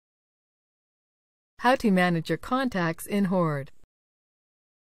How to manage your contacts in Horde.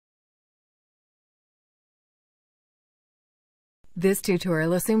 This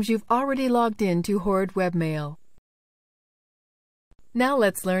tutorial assumes you've already logged in to Horde webmail. Now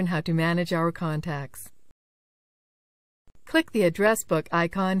let's learn how to manage our contacts. Click the address book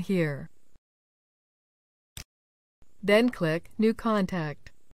icon here. Then click New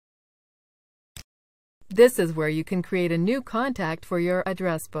Contact. This is where you can create a new contact for your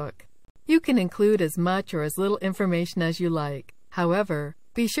address book. You can include as much or as little information as you like. However,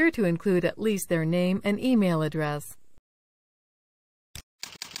 be sure to include at least their name and email address.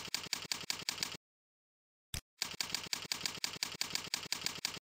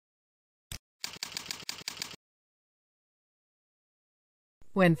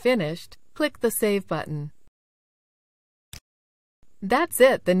 When finished, click the Save button. That's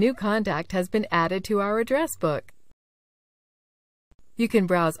it, the new contact has been added to our address book. You can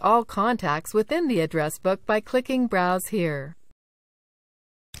browse all contacts within the address book by clicking Browse here.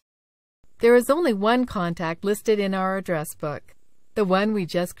 There is only one contact listed in our address book, the one we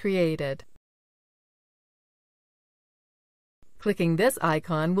just created. Clicking this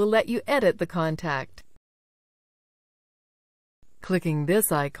icon will let you edit the contact. Clicking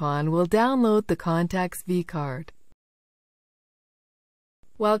this icon will download the contact's vCard.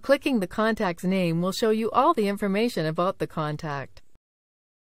 While clicking the contact's name will show you all the information about the contact.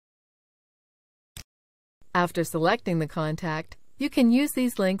 After selecting the contact, you can use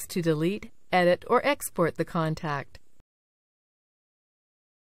these links to delete, edit, or export the contact.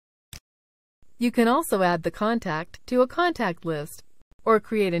 You can also add the contact to a contact list, or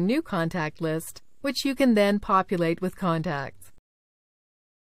create a new contact list, which you can then populate with contacts.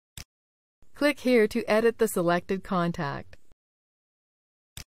 Click here to edit the selected contact.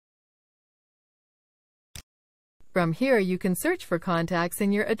 From here, you can search for contacts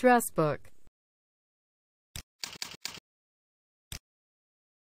in your address book.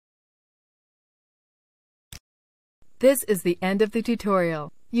 This is the end of the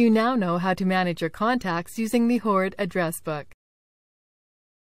tutorial. You now know how to manage your contacts using the Horde address book.